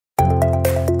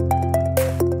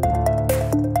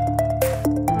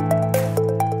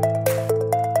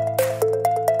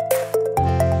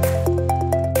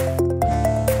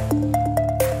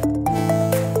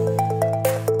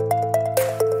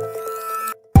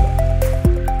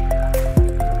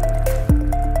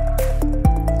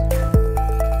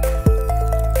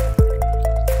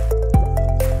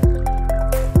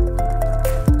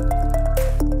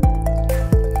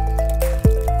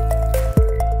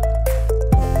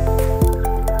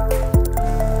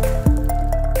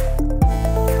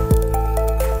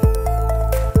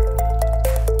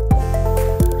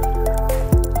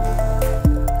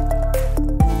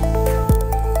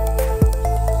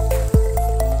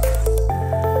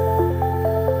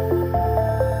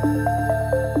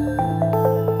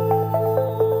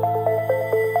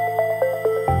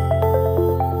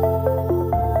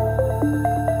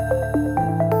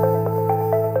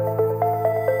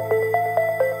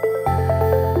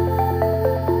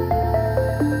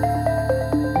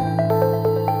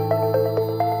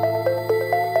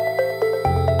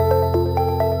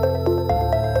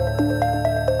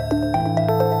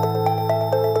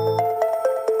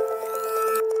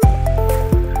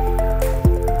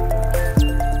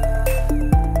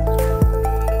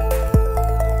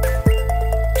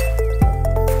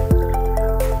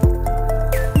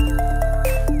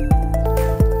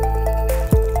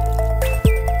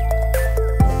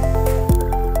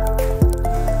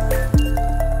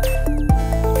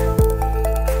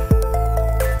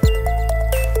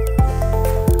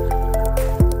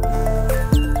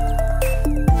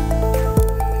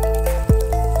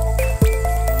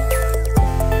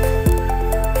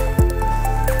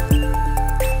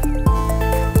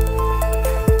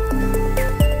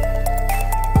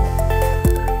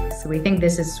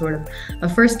this is sort of a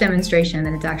first demonstration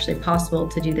that it's actually possible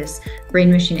to do this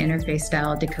brain-machine interface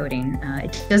style decoding.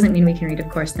 It doesn't mean we can read, of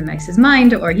course, the mouse's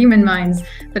mind or human minds,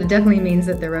 but it definitely means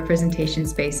that the representation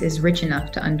space is rich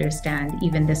enough to understand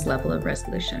even this level of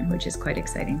resolution, which is quite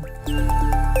exciting.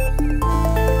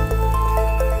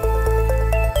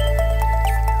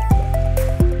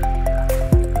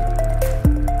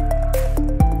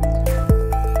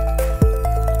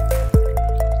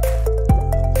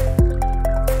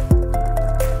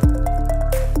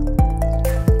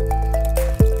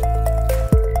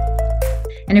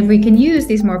 And if we can use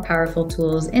these more powerful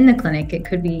tools in the clinic, it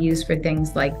could be used for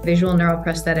things like visual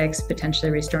neuroprosthetics, potentially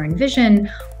restoring vision,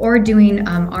 or doing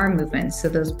arm movements. So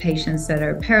those patients that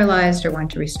are paralyzed or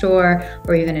want to restore,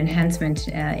 or even enhancement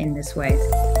in this way.